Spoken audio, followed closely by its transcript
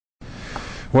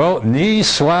Well, knee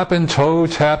slapping, toe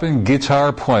tapping,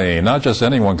 guitar playing. Not just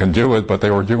anyone can do it, but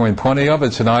they were doing plenty of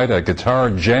it tonight at Guitar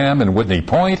Jam in Whitney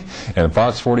Point, and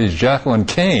Fox 40's Jacqueline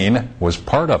Kane was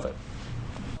part of it.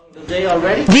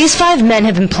 These 5 men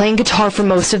have been playing guitar for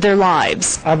most of their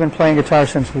lives. I've been playing guitar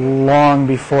since long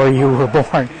before you were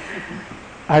born.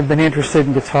 I've been interested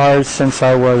in guitars since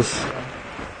I was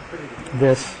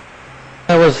this.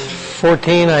 I was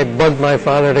 14. I bugged my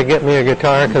father to get me a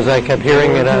guitar because I kept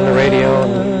hearing it on the radio.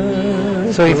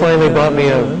 And so he finally bought me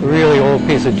a really old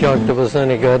piece of junk that was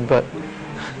any good, but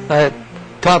I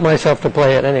taught myself to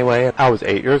play it anyway. I was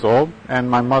 8 years old, and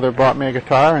my mother bought me a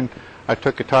guitar, and I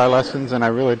took guitar lessons, and I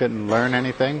really didn't learn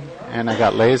anything, and I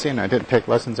got lazy, and I didn't take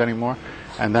lessons anymore,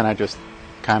 and then I just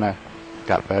kind of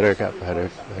got better,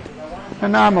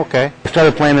 and now I'm okay. I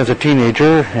started playing as a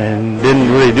teenager and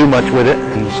didn't really do much with it,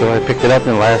 and so I picked it up in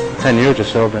the last 10 years or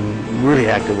so. I've been really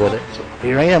active with it, so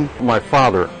here I am. My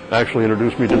father actually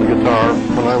introduced me to the guitar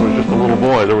when I was just a little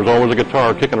boy. There was always a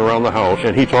guitar kicking around the house,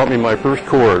 and he taught me my first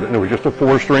chord, and it was just a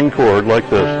 4-string chord like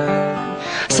this.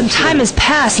 Some time has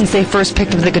passed since they first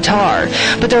picked up the guitar,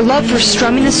 but their love for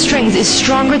strumming the strings is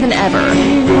stronger than ever.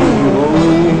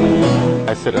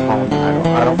 I sit at home.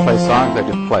 I don't play songs. I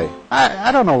just play.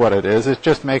 I don't know what it is. It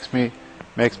just makes me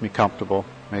comfortable.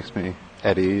 Makes me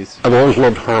at ease. I've always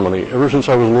loved harmony. Ever since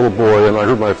I was a little boy, and I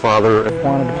heard my father. I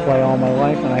wanted to play all my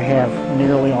life, and I have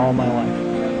nearly all my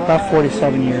life. About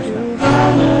 47 years now.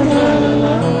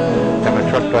 I'm a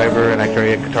truck driver, and I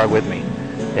carry a guitar with me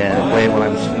and play it when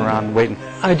I'm sitting around waiting.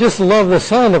 I just love the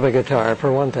sound of a guitar,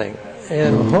 for one thing.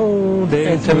 And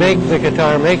to make the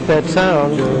guitar make that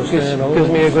sound gives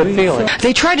me a good feeling.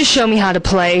 They tried to show me how to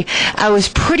play. I was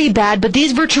pretty bad, but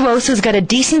these virtuosos got a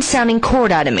decent sounding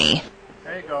chord out of me.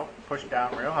 There you go. Push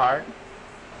down real hard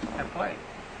and play.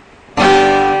 Now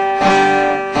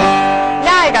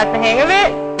I got the hang of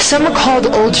it. Some are called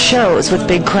old shows with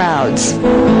big crowds.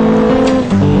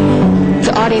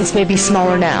 The audience may be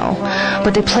smaller now,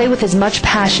 but they play with as much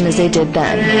passion as they did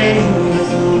then.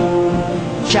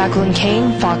 Jacqueline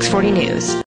Kane, Fox 40 News.